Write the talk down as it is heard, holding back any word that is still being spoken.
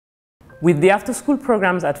With the after-school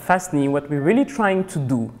programs at Fasny, what we're really trying to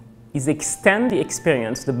do is extend the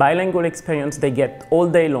experience, the bilingual experience they get all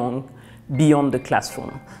day long, beyond the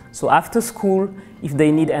classroom. So after school, if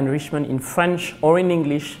they need enrichment in French or in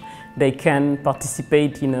English, they can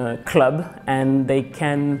participate in a club and they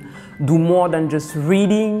can do more than just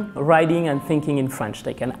reading, writing and thinking in French.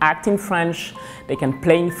 They can act in French, they can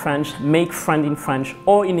play in French, make friends in French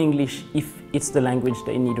or in English if it's the language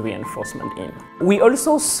they need reinforcement in. We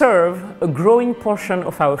also serve a growing portion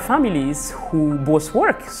of our families who both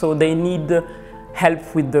work, so they need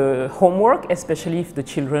help with the homework, especially if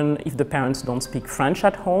the parents don't speak French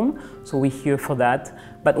at home, so we're here for that.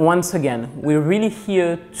 But once again, we're really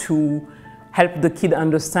here to help the kid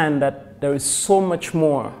understand that there is so much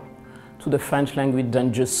more to the French language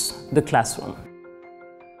than just the classroom.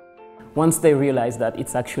 Once they realize that,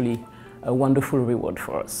 it's actually a wonderful reward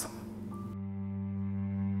for us.